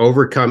they can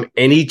overcome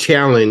any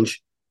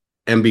challenge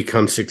and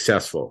become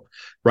successful,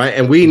 right?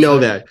 And we know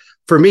that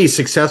for me,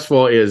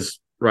 successful is,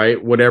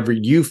 right, whatever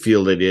you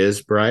feel it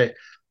is, right?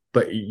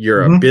 But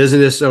you're a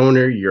business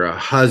owner, you're a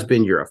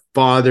husband, you're a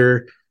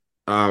father,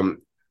 and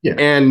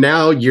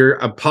now you're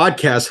a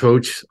podcast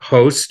host,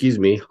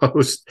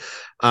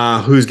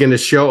 who's going to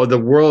show the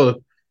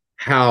world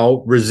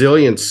how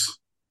resilience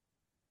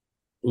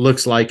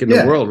looks like in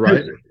the world,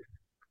 right?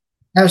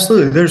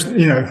 Absolutely. There's,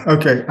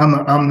 okay,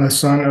 I'm the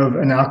son of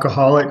an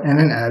alcoholic and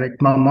an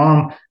addict. My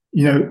mom,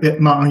 at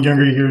my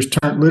younger years,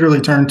 literally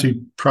turned to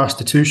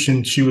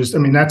prostitution.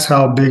 That's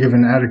how big of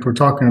an addict we're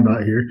talking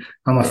about here.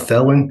 I'm a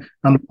felon.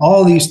 I'm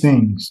all these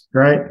things,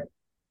 right?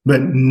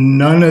 But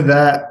none of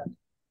that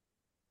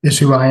is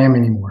who I am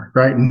anymore,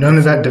 right? None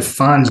of that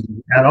defines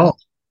me at all,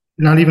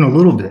 not even a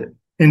little bit.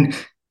 And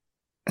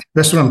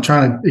that's what I'm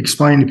trying to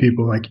explain to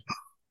people. Like,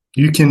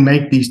 you can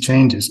make these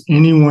changes.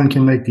 Anyone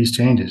can make these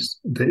changes.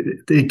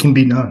 It can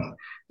be done.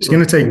 It's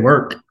going to take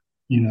work,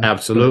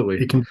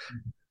 Absolutely. It can.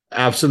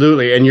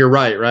 Absolutely. And you're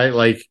right?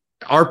 Like,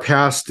 our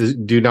past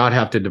do not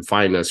have to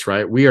define us,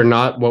 right? We are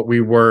not what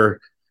we were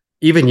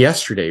even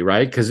yesterday,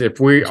 right? Because if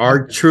we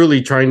are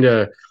truly trying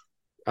to,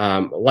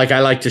 like I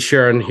like to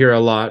share and hear a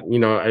lot,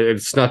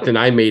 it's nothing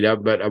I made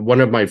up, but one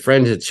of my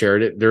friends had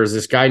shared it. There was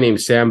this guy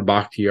named Sam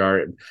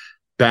Bakhtiar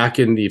back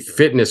in the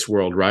fitness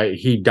world, right?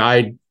 He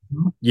died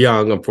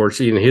young,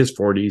 unfortunately, in his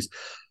 40s.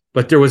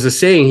 But there was a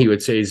saying he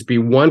would say is be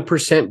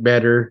 1%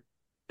 better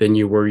than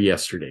you were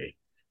yesterday.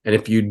 And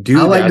if you do,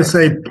 I like to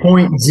say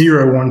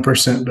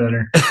 0.01%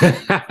 better.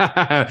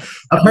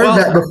 I've heard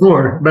that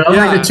before, but I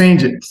like to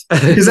change it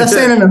because that's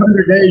saying in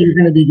 100 days you're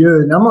going to be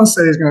good. And I'm going to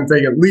say it's going to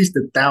take at least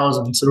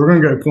 1,000. So we're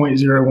going to go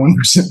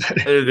 0.01%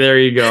 better. There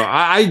you go.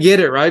 I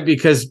get it, right?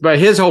 But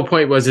his whole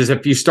point is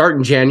if you start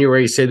in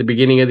January, say the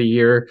beginning of the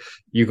year,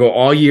 you go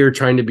all year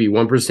trying to be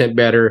 1%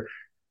 better.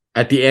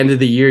 At the end of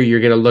the year,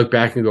 you're going to look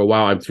back and go,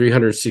 wow, I'm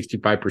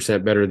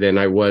 365% better than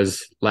I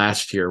was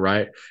last year,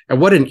 right? And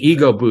what an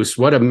ego boost,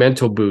 what a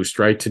mental boost,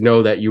 right? To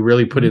know that you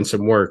really put in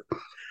some work.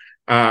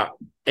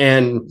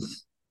 And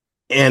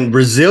And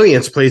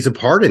resilience plays a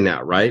part in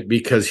that, right?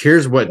 Because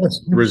here's what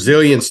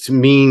resilience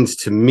means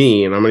to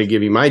me, and I'm going to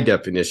give you my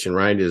definition,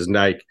 right? Is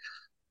like,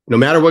 no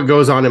matter what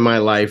goes on in my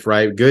life,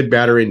 right? Good,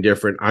 bad, or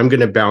indifferent, I'm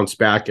going to bounce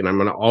back, and I'm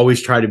going to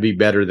always try to be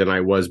better than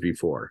I was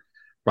before,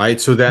 right?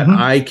 So that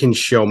I can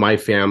show my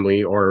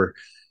family or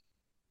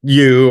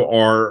you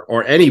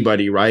or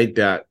anybody, right,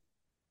 that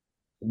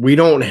we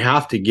don't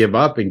have to give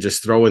up and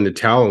just throw in the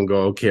towel and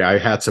go, okay, I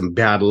had some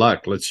bad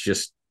luck. Let's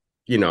just,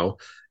 in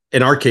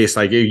our case,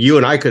 like you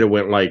and I could have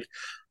went like,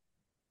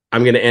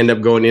 I'm going to end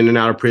up going in and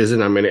out of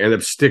prison. I'm going to end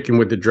up sticking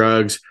with the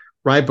drugs,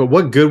 right? But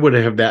what good would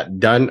have that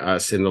done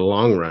us in the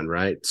long run,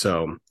 right?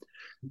 So,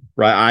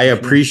 right, I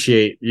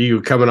appreciate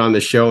you coming on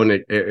the show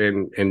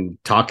and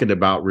talking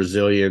about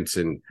resilience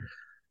and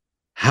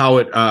how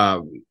it,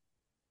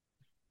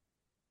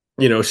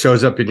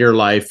 shows up in your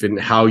life and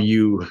how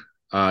you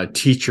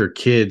teach your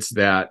kids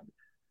that,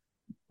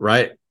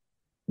 right?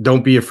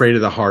 Don't be afraid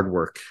of the hard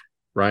work,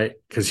 right?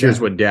 Because here's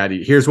what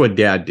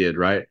dad did,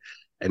 right?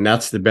 And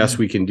that's the best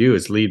we can do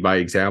is lead by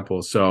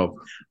example. So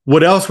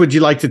what else would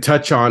you like to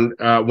touch on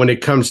when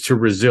it comes to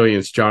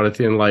resilience,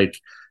 Jonathan? Like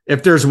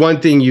if there's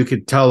one thing you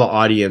could tell the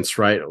audience,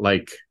 right?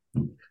 Like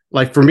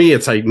for me,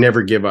 it's like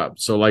never give up.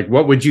 So like,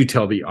 what would you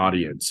tell the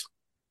audience?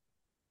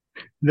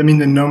 I mean,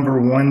 the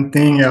number one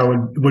thing I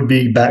would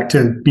be back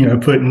to,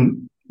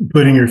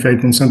 putting your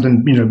faith in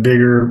something,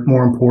 bigger,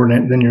 more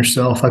important than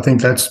yourself. I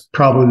think that's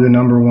probably the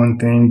number one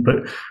thing.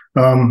 But,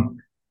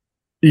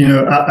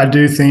 I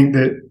do think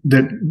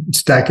that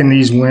stacking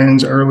these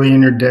wins early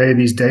in your day,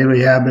 these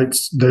daily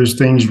habits, those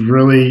things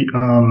really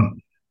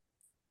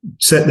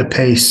set the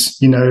pace.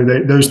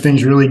 Those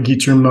things really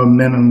get your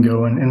momentum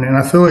going. And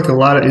I feel like a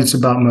lot of it's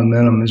about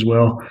momentum as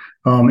well.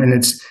 And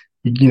it's,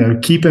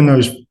 keeping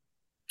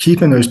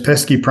those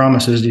pesky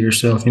promises to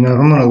yourself. If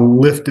I'm going to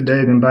lift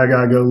today, then by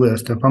God, go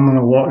lift. If I'm going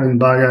to walk, then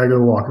by God, go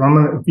walk. If I'm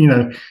going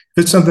to, if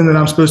it's something that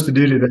I'm supposed to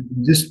do today,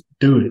 just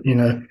do it.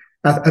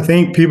 I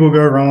think people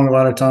go wrong a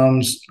lot of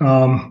times,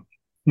 telling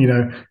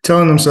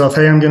themselves,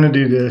 hey, I'm going to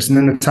do this. And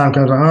then the time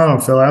comes, I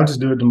don't feel like I'll just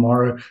do it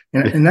tomorrow.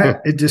 And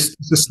that, it's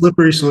a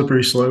slippery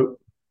slope.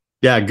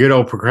 Yeah. Good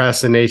old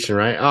procrastination,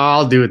 right? Oh,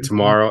 I'll do it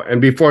tomorrow. And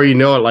before you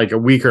know it, like a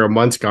week or a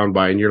month's gone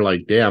by and you're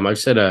like, damn, I've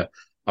said a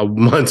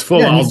month's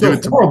full. I'll do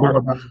it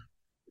tomorrow.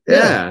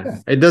 Yeah.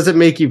 It doesn't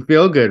make you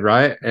feel good,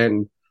 right?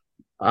 And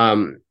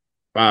I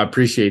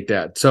appreciate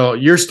that. So are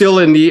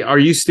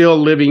you still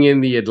living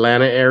in the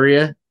Atlanta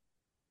area?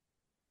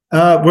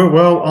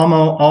 Well, I'm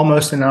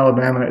almost in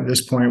Alabama at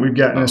this point. We've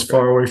gotten as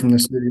far away from the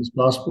city as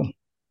possible.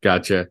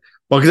 Gotcha.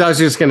 Well, because I was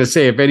just going to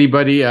say, if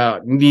anybody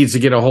needs to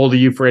get a hold of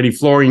you for any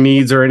flooring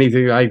needs or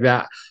anything like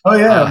that. Oh,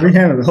 yeah. We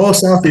handle the whole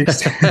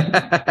Southeast.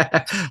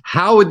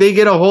 How would they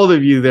get a hold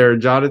of you there,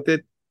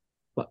 Jonathan?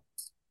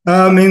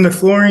 I mean, the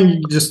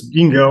flooring,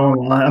 you can go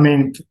online. I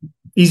mean,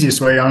 easiest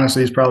way,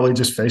 honestly, is probably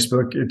just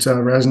Facebook. It's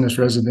Resinous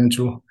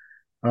Residential.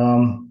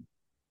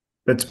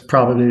 That's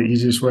probably the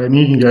easiest way. I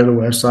mean, you can go to the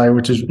website,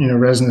 which is,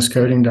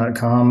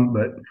 resinuscoating.com.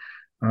 But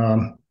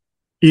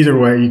either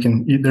way, you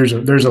can. There's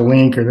a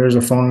link, or there's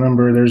a phone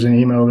number, there's an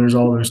email, there's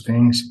all those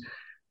things.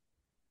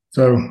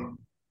 So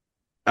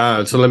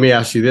let me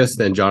ask you this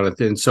then,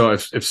 Jonathan. So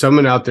if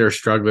someone out there is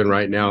struggling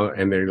right now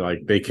and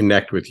they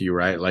connect with you,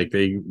 right? Like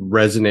they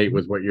resonate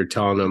with what you're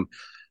telling them.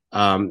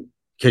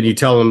 Can you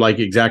tell them like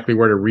exactly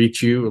where to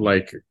reach you,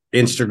 like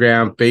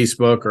Instagram,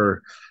 Facebook,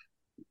 or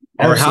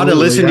how to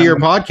listen to your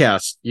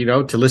podcast,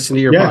 to listen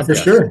to your podcast? For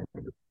sure.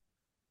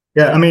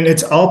 Yeah. I mean,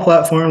 it's all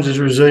platforms is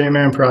Resilient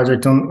Man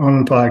Project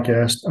on the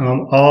podcast.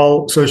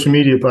 All social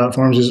media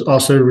platforms is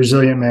also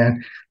Resilient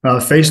Man.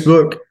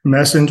 Facebook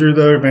Messenger,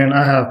 though, man,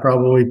 I have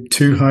probably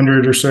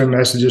 200 or so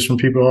messages from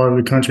people all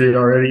over the country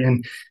already.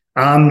 And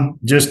I'm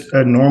just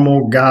a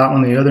normal guy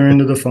on the other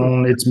end of the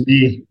phone. It's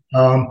me.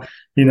 So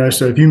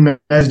if you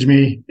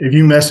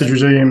message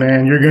Resilient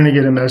Man, you're going to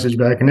get a message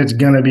back, and it's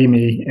going to be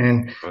me.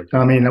 And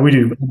I mean, we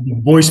do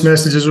voice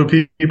messages with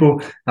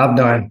people. I've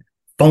done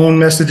phone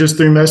messages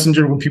through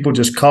Messenger when people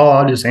just call.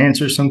 I'll just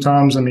answer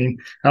sometimes. I mean,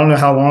 I don't know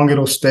how long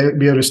it'll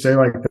be able to stay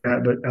like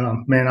that, but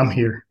man, I'm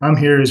here. I'm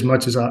here as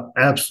much as I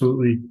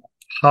absolutely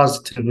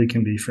positively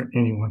can be for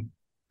anyone.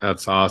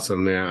 That's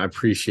awesome, man. I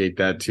appreciate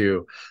that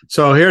too.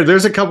 So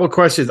there's a couple of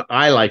questions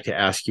I like to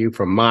ask you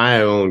from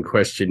my own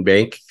question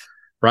bank,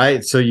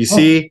 right? So you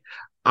see,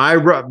 I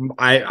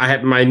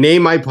had my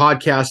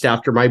podcast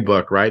after my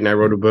book, right? And I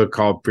wrote a book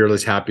called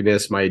Fearless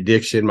Happiness, My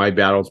Addiction, My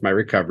Battles, My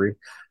Recovery.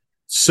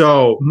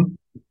 So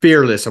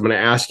Fearless, I'm going to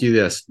ask you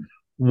this.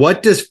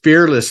 What does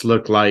fearless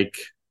look like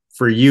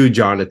for you,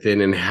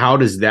 Jonathan, and how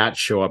does that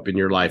show up in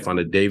your life on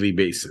a daily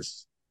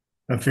basis?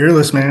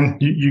 Fearless, man.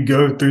 You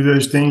go through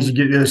those things, you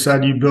get to the other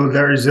side, you build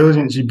that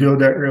resilience, you build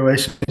that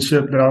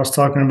relationship that I was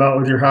talking about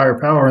with your higher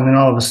power. And then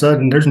all of a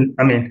sudden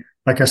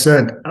like I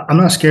said, I'm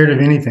not scared of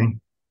anything.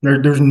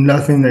 There's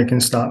nothing that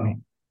can stop me.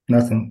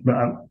 Nothing,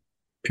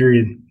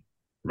 period.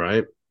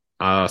 Right.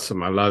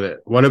 Awesome. I love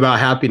it. What about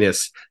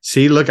happiness?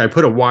 See, look, I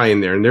put a Y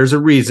in there and there's a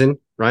reason,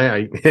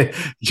 right?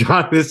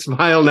 John is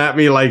smiling at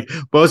me like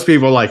most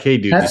people are like, hey,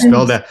 dude,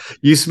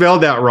 you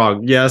spelled that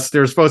wrong. Yes,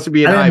 there's supposed to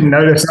be an I. I didn't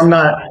notice.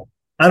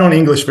 I don't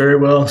English very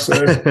well. So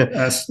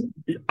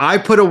I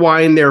put a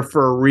Y in there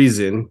for a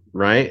reason,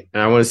 right?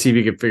 And I want to see if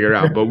you can figure it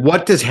out. But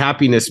what does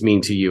happiness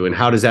mean to you, and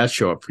how does that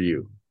show up for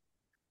you?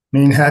 I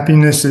mean,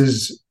 happiness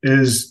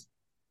is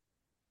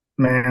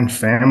man,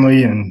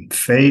 family and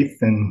faith,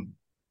 and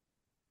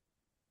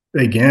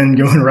again,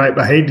 going right.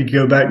 I hate to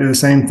go back to the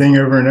same thing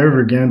over and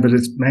over again, but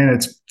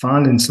it's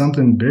finding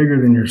something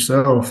bigger than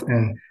yourself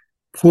and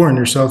pouring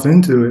yourself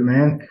into it,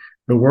 man.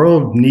 The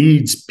world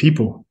needs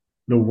people.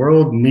 The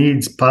world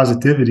needs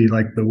positivity.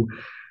 Like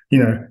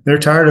they're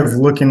tired of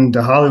looking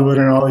to Hollywood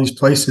and all these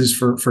places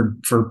for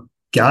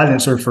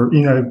guidance or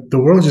the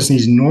world just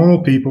needs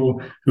normal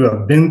people who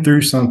have been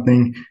through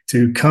something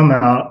to come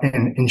out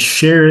and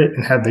share it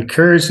and have the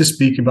courage to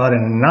speak about it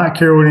and not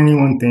care what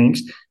anyone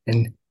thinks.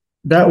 And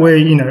that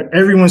way,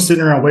 everyone's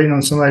sitting around waiting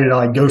on somebody to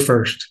like go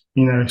first,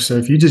 so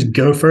if you just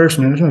go first,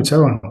 man, there's no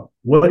telling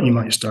what you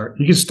might start.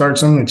 You can start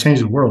something to change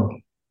the world.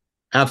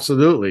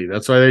 Absolutely.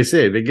 That's why they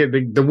say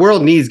the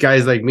world needs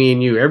guys like me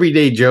and you,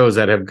 everyday Joes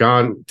that have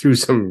gone through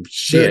some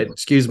shit,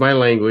 excuse my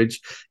language,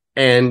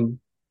 and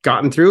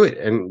gotten through it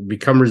and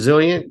become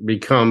resilient,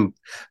 become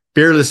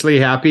fearlessly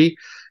happy.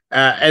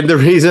 And the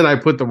reason I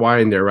put the Y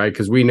in there, right?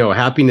 Because we know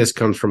happiness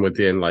comes from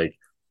within. Like,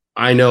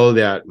 I know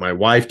that my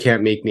wife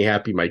can't make me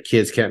happy. My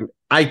kids can't.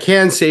 I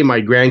can say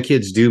my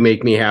grandkids do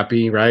make me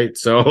happy, right?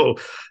 So,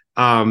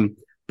 but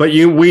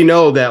we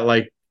know that,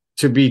 like,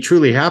 to be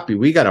truly happy,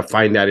 we got to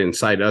find that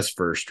inside us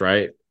first,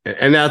 right?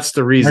 And that's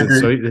the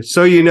reason.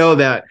 So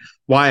that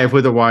why I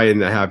put the Y in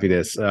the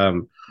happiness.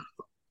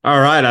 All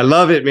right, I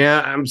love it,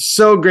 man. I'm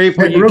so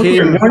grateful you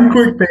came. One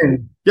quick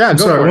thing. Yeah,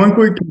 one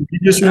quick thing. You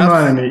just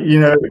reminded me.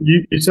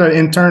 You said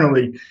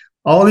internally,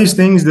 all these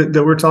things that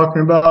we're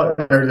talking about,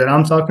 or that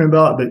I'm talking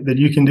about, that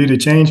you can do to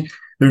change.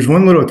 There's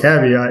one little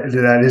caveat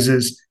to that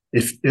is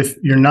if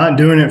you're not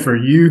doing it for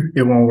you,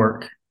 it won't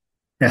work.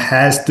 It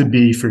has to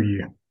be for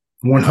you.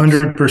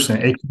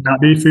 100%. It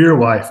cannot be for your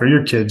wife or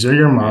your kids or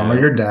your mom or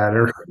your dad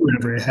or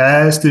whoever. It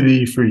has to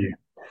be for you.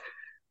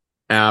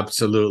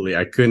 Absolutely.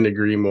 I couldn't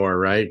agree more,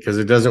 right? Because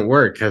it doesn't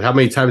work. How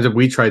many times have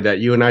we tried that,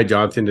 you and I,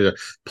 Jonathan, to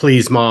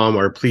please mom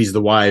or please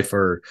the wife,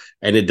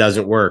 and it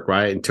doesn't work,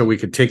 right? Until we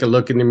could take a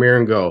look in the mirror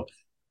and go,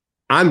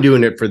 I'm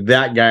doing it for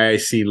that guy I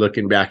see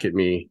looking back at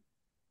me,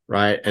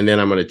 right? And then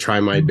I'm going to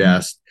try my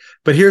best.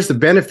 But here's the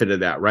benefit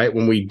of that, right?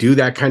 When we do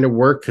that kind of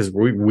work, because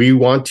we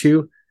want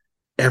to,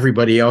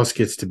 everybody else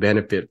gets to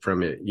benefit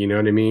from it. You know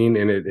what I mean?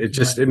 And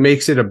it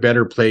makes it a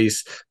better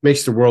place,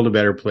 makes the world a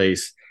better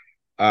place.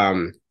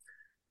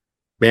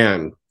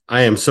 Man,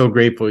 I am so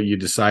grateful you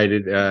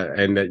decided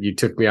and that you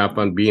took me up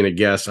on being a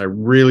guest. I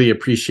really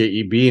appreciate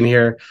you being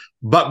here.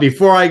 But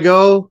before I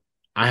go,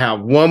 I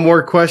have one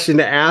more question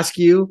to ask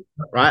you,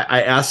 right?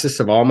 I ask this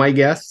of all my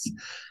guests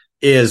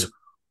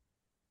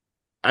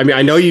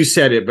I know you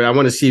said it, but I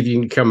want to see if you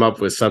can come up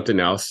with something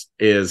else.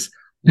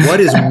 What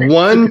is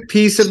one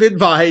piece of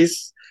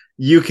advice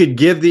you could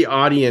give the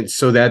audience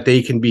so that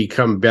they can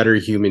become better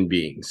human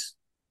beings?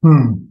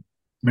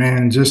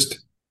 Man, just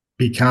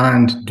be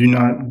kind. Do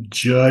not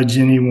judge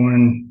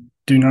anyone.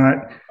 Do not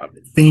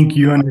think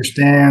you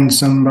understand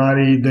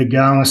somebody, the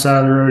guy on the side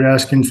of the road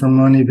asking for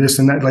money, this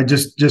and that. Like,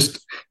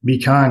 just be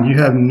kind. You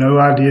have no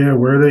idea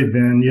where they've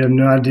been. You have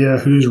no idea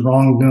who's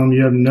wronged them.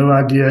 You have no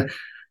idea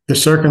the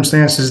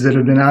circumstances that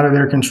have been out of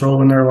their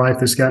control in their life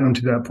that's gotten them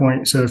to that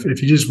point. So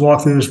if you just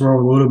walk through this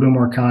world with a little bit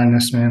more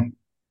kindness, man,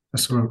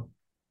 that's what.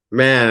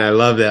 Man, I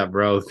love that,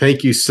 bro.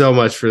 Thank you so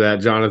much for that,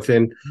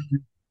 Jonathan.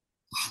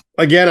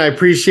 Again, I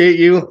appreciate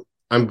you.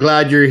 I'm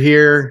glad you're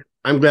here.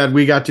 I'm glad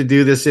we got to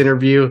do this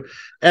interview.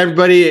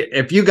 Everybody,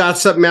 if you got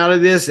something out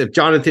of this, if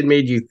Jonathan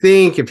made you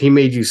think, if he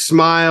made you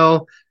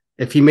smile,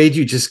 if he made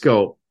you just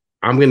go,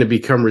 I'm going to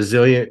become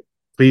resilient,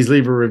 please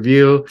leave a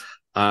review.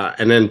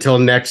 And then until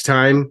next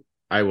time,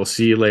 I will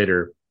see you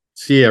later.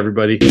 See you,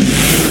 everybody.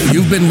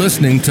 You've been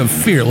listening to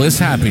Fearless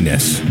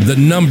Happiness. The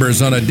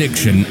numbers on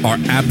addiction are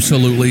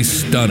absolutely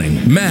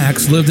stunning.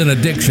 Max lived in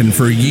addiction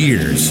for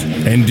years,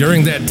 and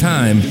during that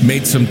time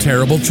made some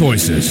terrible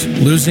choices,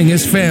 losing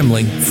his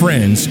family,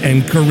 friends,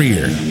 and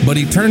career. But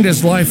he turned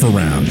his life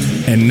around,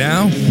 and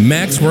now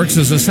Max works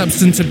as a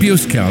substance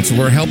abuse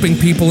counselor helping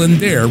people in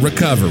their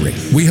recovery.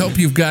 We hope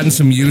you've gotten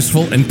some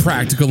useful and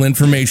practical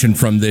information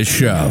from this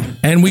show,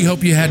 and we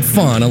hope you had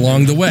fun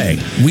along the way.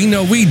 We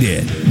know we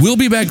did. We'll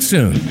be back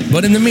soon,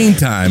 but in the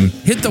meantime,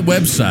 hit the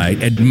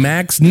website at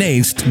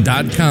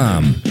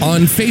maxnaist.com,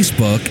 on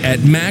Facebook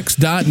at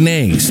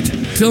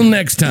max.naist. Till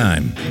next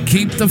time,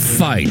 keep the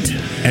fight,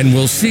 and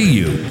we'll see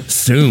you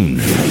soon.